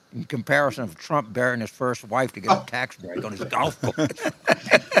even in comparison of Trump burying his first wife to get a tax break on his golf course.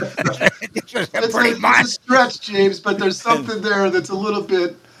 It's just It's pretty a much. stretch, James, but there's something there that's a little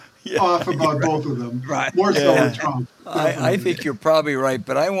bit off about both of them. Right. More so Yeah. with Trump. I think you're probably right,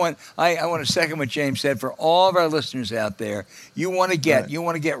 but I want to second what James said for all of our listeners out there. You want to get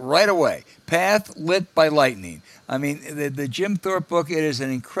right away. Path Lit by Lightning. I mean, the Jim Thorpe book, it is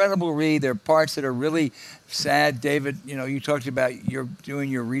an incredible read. There are parts that are really sad. David, you talked about you're doing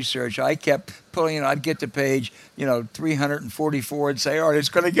your research. I kept pulling, I'd get to page, 344 and say, all right, it's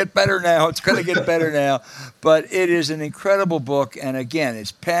going to get better now. It's going to get better now. But it is an incredible book. And again,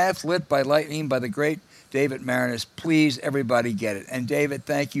 it's Path Lit by Lightning by the great David Maraniss. Please, everybody get it. And David,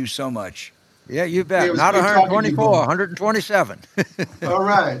 thank you so much. Yeah, you Hey, bet. it was Not great talking to you 124, both. 127. All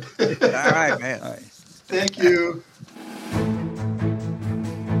right. All right, man. All right. Thank you.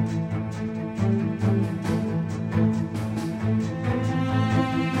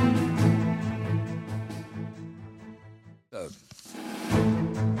 So,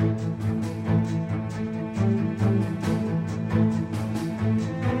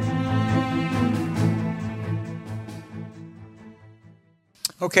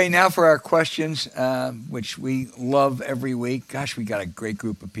 okay, now for our questions, which we love every week. Gosh, we got a great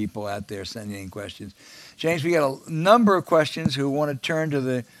group of people out there sending in questions. James, we got a number of questions who want to turn to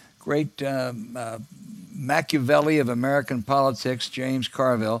the great Machiavelli of American politics, James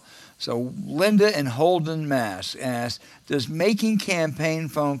Carville. So Linda in Holden, Mass. asked, does making campaign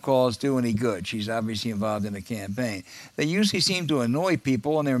phone calls do any good? She's obviously involved in a campaign. They usually seem to annoy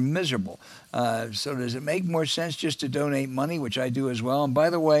people, and they're miserable. So does it make more sense just to donate money, which I do as well? And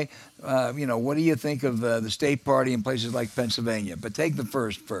by the way, what do you think of the state party in places like Pennsylvania? But take the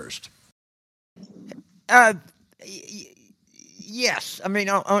first. Yes. I mean,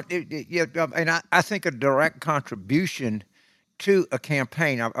 I think a direct contribution to a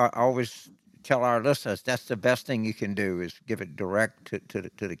campaign, I always tell our listeners that's the best thing you can do is give it direct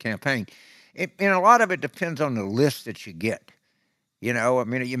to the campaign. And a lot of it depends on the list that you get. I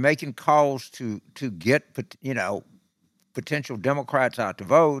mean, you're making calls to get, potential Democrats out to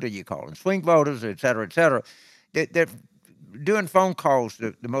vote, or you call them swing voters, et cetera, et cetera. They're doing phone calls.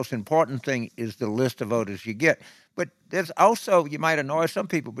 The most important thing is the list of voters you get. But there's also, you might annoy some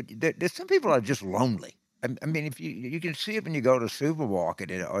people, but there's some people are just lonely. I mean, if you can see it when you go to a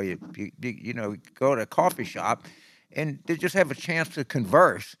supermarket or you go to a coffee shop, and they just have a chance to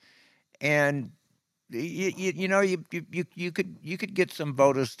converse, and you could get some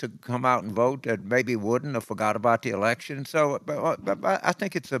voters to come out and vote that maybe wouldn't or forgot about the election. So, but I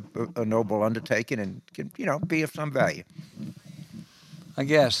think it's a noble undertaking and can be of some value. I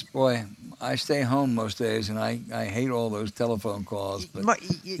guess, boy, I stay home most days, and I hate all those telephone calls. But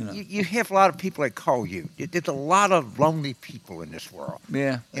You have a lot of people that call you. There's a lot of lonely people in this world.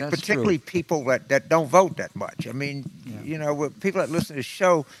 yeah, And that's particularly true. people that don't vote that much. I mean, with people that listen to the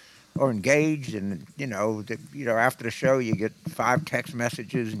show, are engaged, and after the show you get 5 text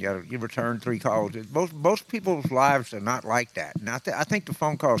messages and you return 3 calls. Most people's lives are not like that, and I think the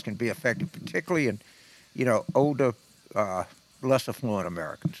phone calls can be effective, particularly in older, less affluent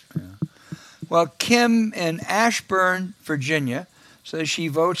Americans. Well, Kim in Ashburn, Virginia, says she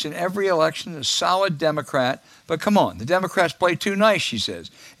votes in every election, a solid Democrat. But come on, the Democrats play too nice, she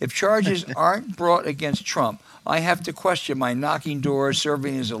says. If charges aren't brought against Trump, I have to question my knocking doors,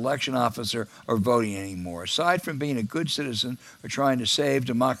 serving as election officer, or voting anymore. Aside from being a good citizen or trying to save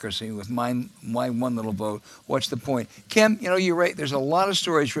democracy with my one little vote, what's the point? Kim, you're right. There's a lot of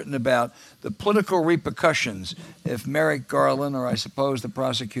stories written about the political repercussions if Merrick Garland, or I suppose the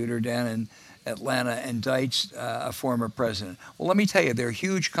prosecutor down in Atlanta, indicts a former president. Well, let me tell you, there are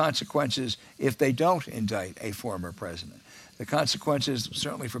huge consequences if they don't indict a former president. The consequences,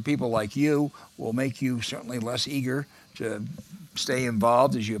 certainly for people like you, will make you certainly less eager to stay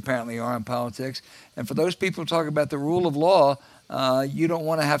involved, as you apparently are in politics. And for those people who talk about the rule of law, you don't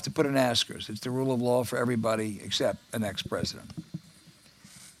want to have to put an asterisk. It's the rule of law for everybody except an ex-president.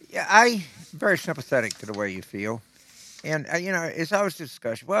 Yeah, I'm very sympathetic to the way you feel. And, it's always a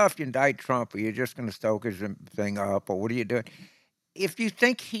discussion. Well, if you indict Trump, are you just going to stoke his thing up, or what are you doing? If you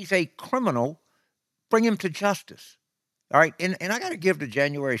think he's a criminal, bring him to justice. All right? And I got to give to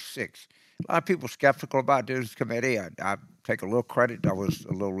January 6th. A lot of people skeptical about this committee. I take a little credit. I was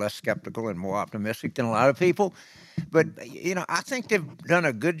a little less skeptical and more optimistic than a lot of people. But, I think they've done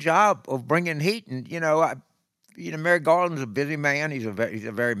a good job of bringing heat. And, Merrick Garland's a busy man. He's a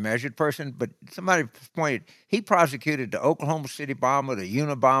very measured person. But somebody pointed, he prosecuted the Oklahoma City bomber, the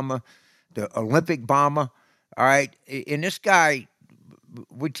Unabomber, the Olympic bomber. All right, and this guy,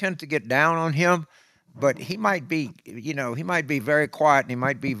 we tend to get down on him, but he might be, he might be very quiet and he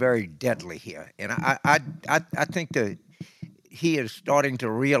might be very deadly here. And I think that he is starting to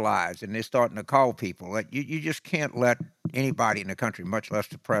realize, and they're starting to call people that you just can't let anybody in the country, much less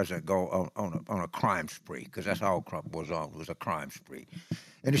the president, go on a crime spree, because that's all Trump was on, was a crime spree.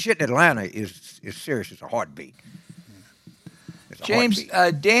 And the shit in Atlanta is serious. It's a heartbeat. James,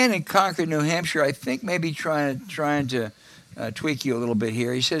 Dan in Concord, New Hampshire, I think maybe trying to tweak you a little bit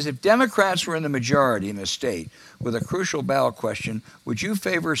here. He says, if Democrats were in the majority in a state with a crucial ballot question, would you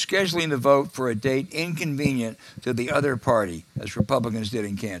favor scheduling the vote for a date inconvenient to the other party, as Republicans did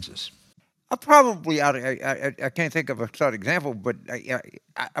in Kansas? I can't think of a certain example, but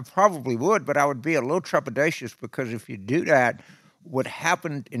I probably would, but I would be a little trepidatious, because if you do that, what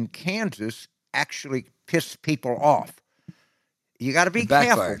happened in Kansas actually pissed people off. You got to be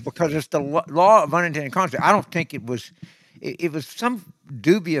careful, because it's the law of unintended consequences. I don't think it was some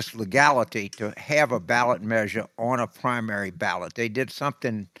dubious legality to have a ballot measure on a primary ballot. They did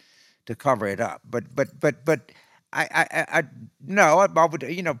something to cover it up, but I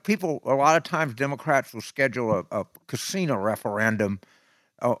would, people, a lot of times Democrats will schedule a casino referendum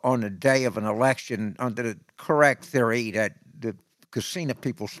on the day of an election under the correct theory that the casino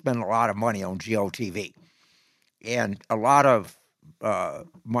people spend a lot of money on GOTV, and a lot of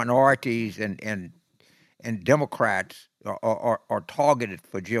minorities and Democrats are targeted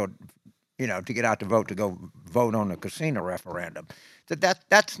for to get out the vote, to go vote on the casino referendum. So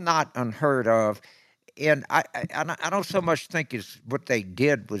that's not unheard of. And I don't so much think what they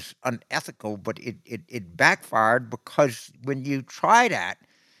did was unethical, but it backfired, because when you try that,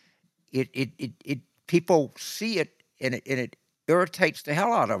 it people see it, and it irritates the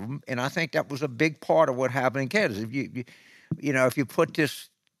hell out of them. And I think that was a big part of what happened in Kansas. If you put this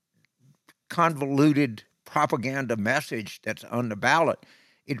convoluted propaganda message that's on the ballot,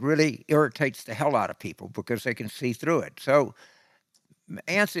 it really irritates the hell out of people, because they can see through it. So the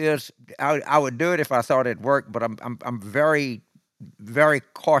answer is, I would do it if I thought it worked, but I'm very, very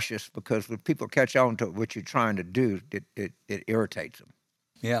cautious, because when people catch on to what you're trying to do, it irritates them.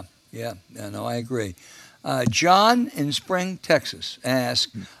 Yeah, no, I agree. John in Spring, Texas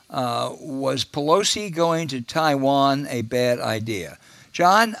asks, was Pelosi going to Taiwan a bad idea?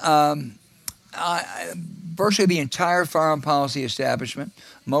 John, virtually the entire foreign policy establishment,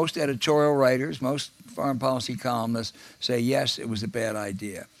 most editorial writers, most foreign policy columnists say, yes, it was a bad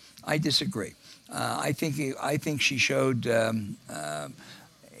idea. I disagree. I think she showed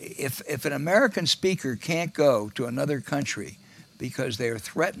if an American speaker can't go to another country because they are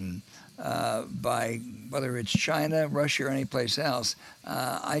threatened by whether it's China, Russia, or any place else,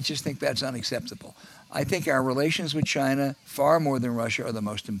 I just think that's unacceptable. I think our relations with China, far more than Russia, are the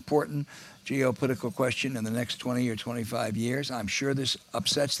most important geopolitical question in the next 20 or 25 years. I'm sure this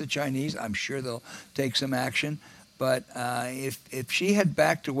upsets the Chinese. I'm sure they'll take some action. But if she had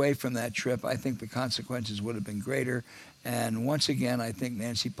backed away from that trip, I think the consequences would have been greater. And once again, I think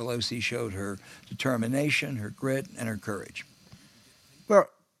Nancy Pelosi showed her determination, her grit, and her courage. Well,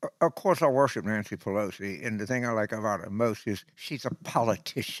 of course, I worship Nancy Pelosi, and the thing I like about her most is she's a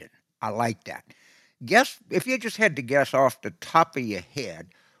politician. I like that. Guess if you just had to guess off the top of your head,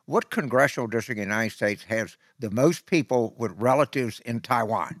 what congressional district in the United States has the most people with relatives in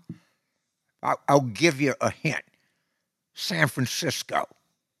Taiwan? I'll give you a hint. San Francisco.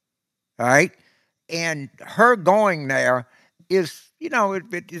 All right? And her going there is,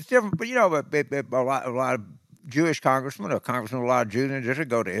 it's different, but, a lot of Jewish congressmen, or congressmen, a lot of Jews in the district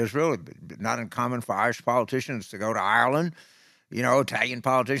go to Israel. Not uncommon for Irish politicians to go to Ireland, Italian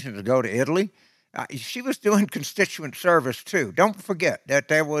politicians to go to Italy. She was doing constituent service, too. Don't forget that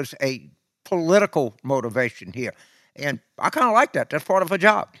there was a political motivation here. And I kind of like that. That's part of her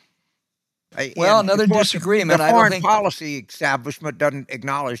job. Well, another disagreement. The foreign policy establishment doesn't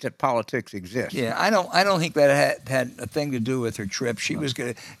acknowledge that politics exists. Yeah, I don't think that had a thing to do with her trip. She was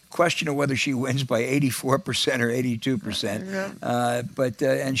going to question whether she wins by 84% or 82%. But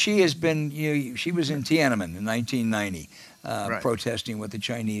and she has been. She was in Tiananmen in 1990, protesting what the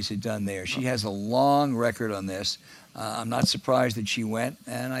Chinese had done there. She has a long record on this. I'm not surprised that she went,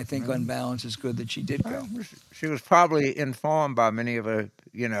 and I think on balance, it's good that she did go. She was probably informed by many of her,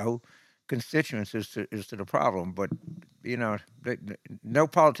 constituents as to the problem, but every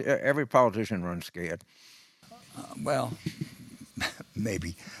politician runs scared. Well,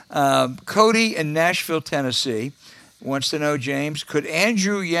 maybe. Cody in Nashville, Tennessee, wants to know, James, could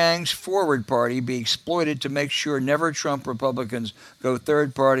Andrew Yang's Forward Party be exploited to make sure never Trump Republicans go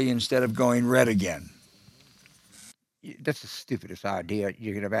third party instead of going red again? That's the stupidest idea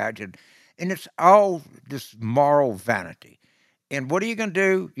you can imagine, and it's all this moral vanity. And what are you going to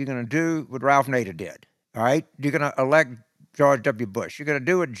do? You're going to do what Ralph Nader did, all right? You're going to elect George W. Bush. You're going to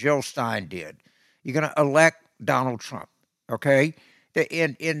do what Jill Stein did. You're going to elect Donald Trump, okay?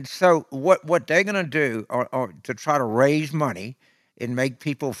 And so what they're going to do or to try to raise money and make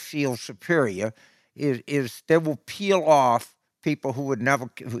people feel superior is they will peel off people who would never,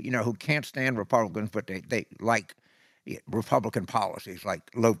 who can't stand Republicans, but they like Republican policies, like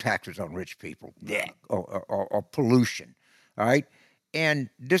low taxes on rich people, or pollution. All right, and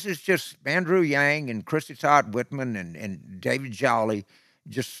this is just Andrew Yang and Christy Todd Whitman and David Jolly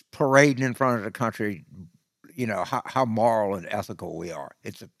just parading in front of the country, how moral and ethical we are.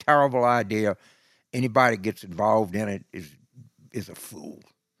 It's a terrible idea. Anybody gets involved in it is a fool.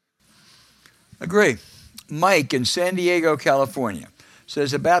 Agree. Mike in San Diego, California,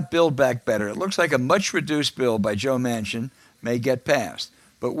 says about Build Back Better, it looks like a much reduced bill by Joe Manchin may get passed.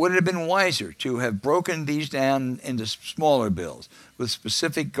 But would it have been wiser to have broken these down into smaller bills with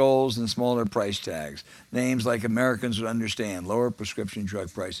specific goals and smaller price tags? Names like Americans would understand, lower prescription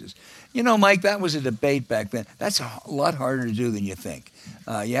drug prices. Mike, that was a debate back then. That's a lot harder to do than you think.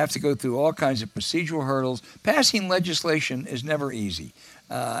 You have to go through all kinds of procedural hurdles. Passing legislation is never easy.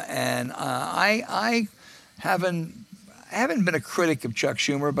 And I haven't been a critic of Chuck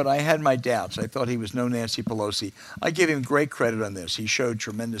Schumer, but I had my doubts. I thought he was no Nancy Pelosi. I give him great credit on this. He showed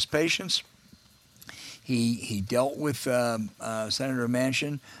tremendous patience. He dealt with Senator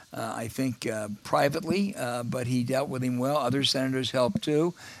Manchin, I think, privately, but he dealt with him well. Other senators helped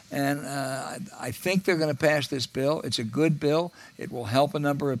too. And I think they're going to pass this bill. It's a good bill. It will help a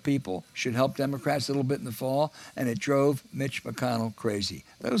number of people, should help Democrats a little bit in the fall, and it drove Mitch McConnell crazy.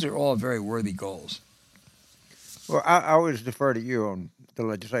 Those are all very worthy goals. Well, I always defer to you on the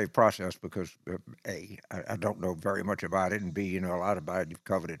legislative process because, A, I don't know very much about it, and B, you know a lot about it. You've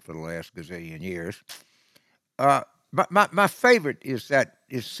covered it for the last gazillion years. My favorite is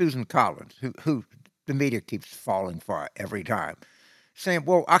Susan Collins, who the media keeps falling for every time, saying,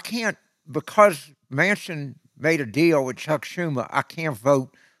 well, I can't, because Manchin made a deal with Chuck Schumer, I can't vote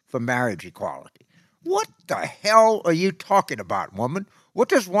for marriage equality. What the hell are you talking about, woman? What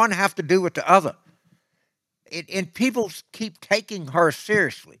does one have to do with the other? And people keep taking her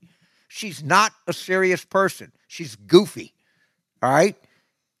seriously. She's not a serious person. She's goofy, all right?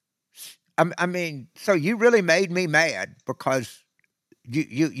 I mean, so you really made me mad because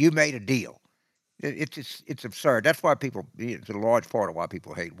you made a deal. It's absurd. That's why it's a large part of why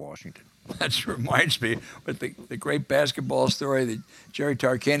people hate Washington. That reminds me of the great basketball story that Jerry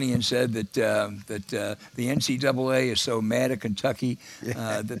Tarkanian said that the NCAA is so mad at Kentucky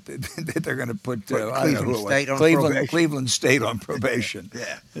that they're going to put Cleveland State on probation.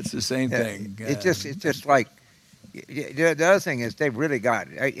 Yeah, it's the same thing. It's just like the other thing is they really got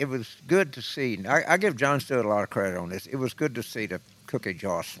it. It was good to see. I give Jon Stewart a lot of credit on this. It was good to see the cookie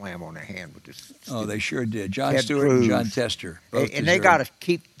jar slam on their hand with this. Oh, they sure did. John Ted Stewart Cruz. and John Tester. And they got to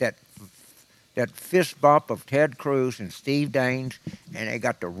keep that fist bump of Ted Cruz and Steve Daines, and they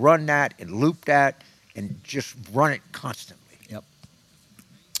got to run that and loop that and just run it constantly. Yep.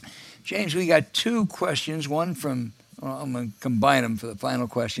 James, we got two questions. One from, I'm going to combine them for the final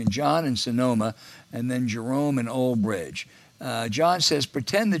question. John in Sonoma, and then Jerome in Old Bridge. John says,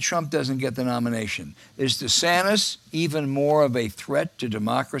 pretend that Trump doesn't get the nomination. Is DeSantis even more of a threat to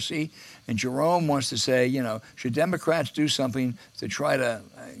democracy? And Jerome wants to say, should Democrats do something to try to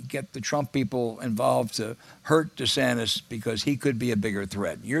get the Trump people involved to hurt DeSantis because he could be a bigger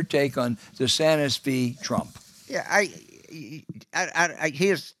threat? Your take on DeSantis v. Trump? Yeah, he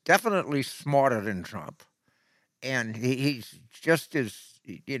is definitely smarter than Trump. And he's just as,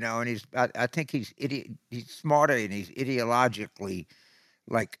 and I think he's smarter and he's ideologically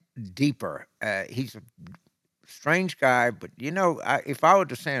deeper. He's a strange guy, but if I were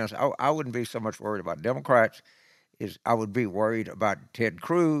DeSantis, I wouldn't be so much worried about Democrats. I would be worried about Ted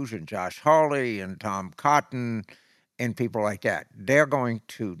Cruz and Josh Hawley and Tom Cotton and people like that. They're going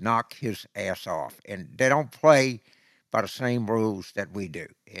to knock his ass off, and they don't play by the same rules that we do.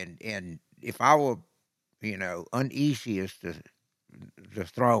 And if I were, uneasy as the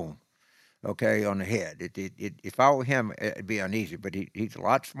throne, okay, on the head. If I were him, it'd be uneasy, but he's a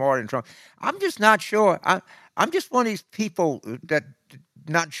lot smarter than Trump. I'm just not sure. I'm just one of these people that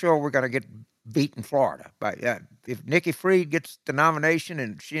not sure we're going to get beat in Florida. But if Nikki Fried gets the nomination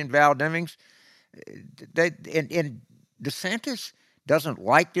and she and Val Demings, and DeSantis doesn't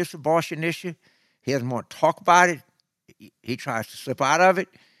like this abortion issue. He doesn't want to talk about it. He tries to slip out of it.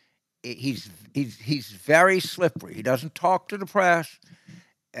 He's very slippery. He doesn't talk to the press.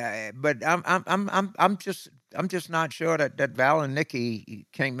 But I'm just not sure that Val and Nikki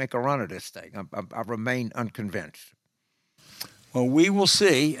can't make a run of this thing. I remain unconvinced. Well, we will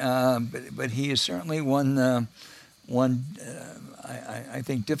see. But he is certainly one. I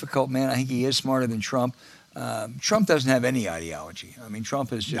think difficult man. I think he is smarter than Trump. Trump doesn't have any ideology. I mean,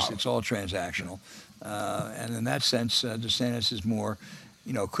 Trump is just it's all transactional, and in that sense, DeSantis is more.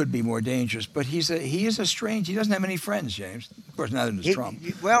 Could be more dangerous, but he is a strange. He doesn't have any friends, James. Of course, neither does Trump.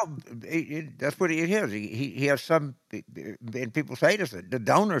 That's what it is. He has some, and people say this. The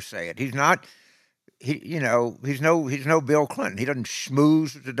donors say it. He's not. He's no Bill Clinton. He doesn't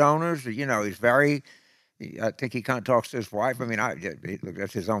schmooze with the donors. He's very. I think he kind of talks to his wife. I mean, look,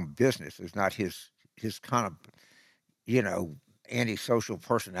 that's his own business. It's not his kind of, antisocial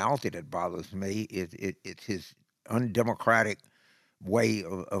personality that bothers me. It's his undemocratic way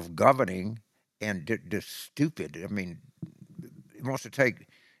of governing, and they're stupid. I mean, he wants to take,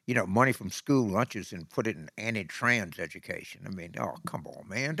 money from school lunches and put it in anti-trans education. I mean, oh, come on,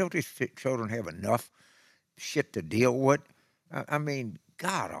 man. Don't these children have enough shit to deal with? I mean,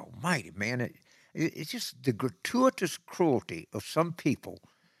 God almighty, man. It's just the gratuitous cruelty of some people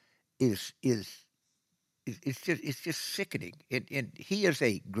is just sickening. And he is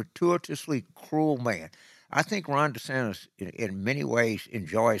a gratuitously cruel man. I think Ron DeSantis, in many ways,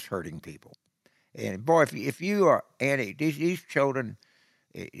 enjoys hurting people. And boy, if you are these children,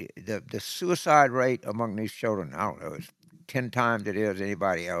 the suicide rate among these children, I don't know, it's 10 times it is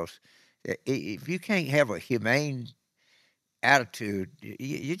anybody else. If you can't have a humane attitude,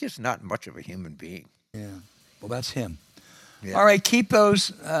 you're just not much of a human being. Yeah. Well, that's him. Yeah. All right, keep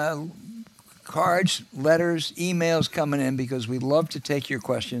those cards, letters, emails coming in because we love to take your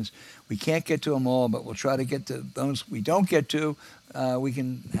questions. We can't get to them all, but we'll try to get to those we don't get to. We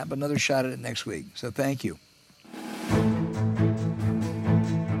can have another shot at it next week. So thank you.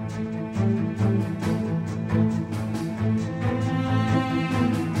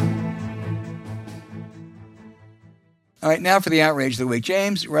 All right, now for the outrage of the week.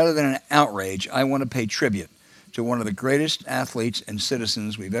 James, rather than an outrage, I want to pay tribute to one of the greatest athletes and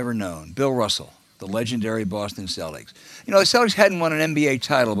citizens we've ever known, Bill Russell, the legendary Boston Celtics. The Celtics hadn't won an NBA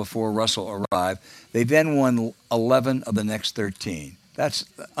title before Russell arrived. They then won 11 of the next 13. That's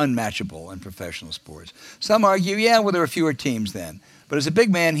unmatchable in professional sports. Some argue, there were fewer teams then. But as a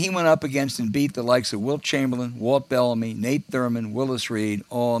big man, he went up against and beat the likes of Wilt Chamberlain, Walt Bellamy, Nate Thurman, Willis Reed,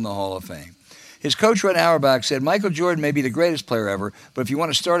 all in the Hall of Fame. His coach, Red Auerbach, said, Michael Jordan may be the greatest player ever, but if you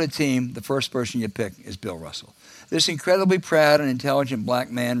want to start a team, the first person you pick is Bill Russell. This incredibly proud and intelligent black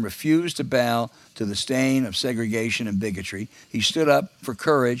man refused to bow to the stain of segregation and bigotry. He stood up for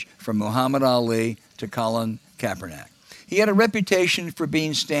courage from Muhammad Ali to Colin Kaepernick. He had a reputation for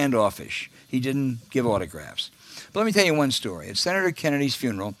being standoffish. He didn't give autographs. But let me tell you one story. At Senator Kennedy's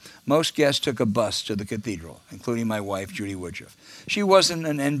funeral, most guests took a bus to the cathedral, including my wife, Judy Woodruff. She wasn't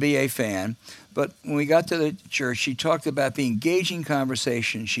an NBA fan, but when we got to the church, she talked about the engaging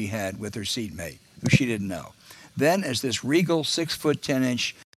conversation she had with her seatmate, who she didn't know. Then, as this regal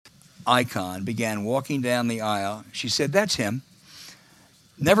 6'10" icon began walking down the aisle, she said, "That's him."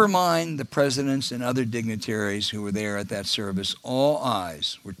 Never mind the presidents and other dignitaries who were there at that service, all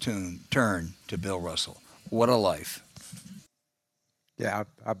eyes were turned to Bill Russell. What a life. Yeah,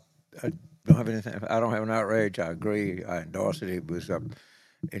 I don't have anything. I don't have an outrage. I agree. I endorse it. He was an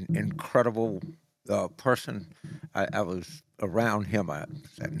incredible person. I was around him. I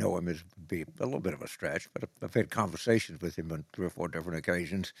know him as be a little bit of a stretch, but I've had conversations with him on 3 or 4 different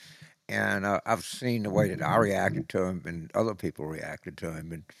occasions, and I've seen the way that I reacted to him and other people reacted to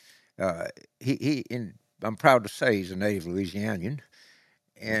him. And I'm proud to say he's a native Louisianian,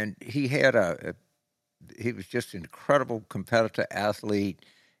 and he was just an incredible competitor athlete,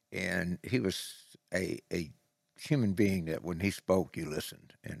 and he was a human being that when he spoke, you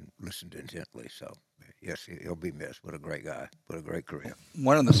listened intently. So, yes, he'll be missed. What a great guy. What a great career.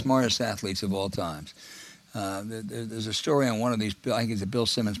 One of the smartest athletes of all times. There's a story on one of these, I think it's a Bill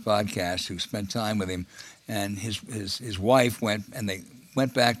Simmons podcast, who spent time with him, and his wife went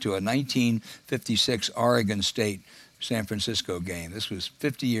back to a 1956 Oregon State San Francisco game. This was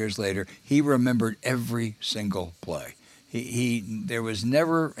 50 years later. He remembered every single play. There was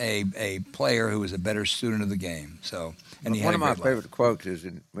never a player who was a better student of the game. So, and he one had of my favorite quotes is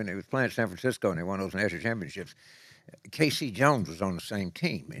when he was playing at San Francisco and they won those national championships. K.C. Jones was on the same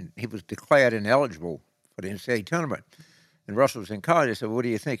team, and he was declared ineligible for the NCAA tournament. And Russell was in college. I said, "What do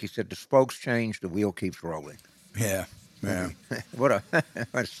you think?" He said, "The spokes change, the wheel keeps rolling." Yeah. When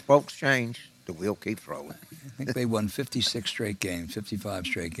spokes change, the wheel keeps rolling. I think they won 56 straight games, 55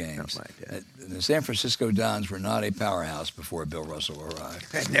 straight games. Something like that. The San Francisco Dons were not a powerhouse before Bill Russell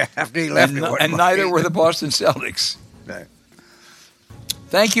arrived. And after he left, and neither were the Boston Celtics. No.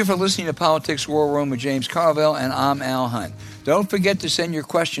 Thank you for listening to Politics War Room with James Carville, and I'm Al Hunt. Don't forget to send your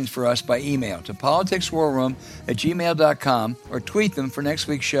questions for us by email to politicswarroom@gmail.com or tweet them for next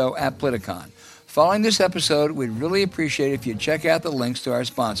week's show at Politicon. Following this episode, we'd really appreciate it if you'd check out the links to our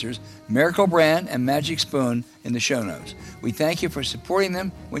sponsors, Miracle Brand and Magic Spoon, in the show notes. We thank you for supporting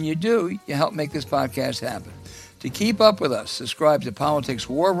them. When you do, you help make this podcast happen. To keep up with us, subscribe to Politics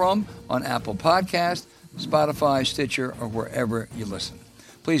War Room on Apple Podcasts, Spotify, Stitcher, or wherever you listen.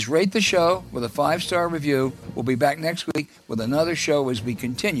 Please rate the show with a 5-star review. We'll be back next week with another show as we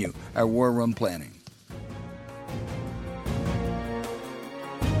continue our War Room planning.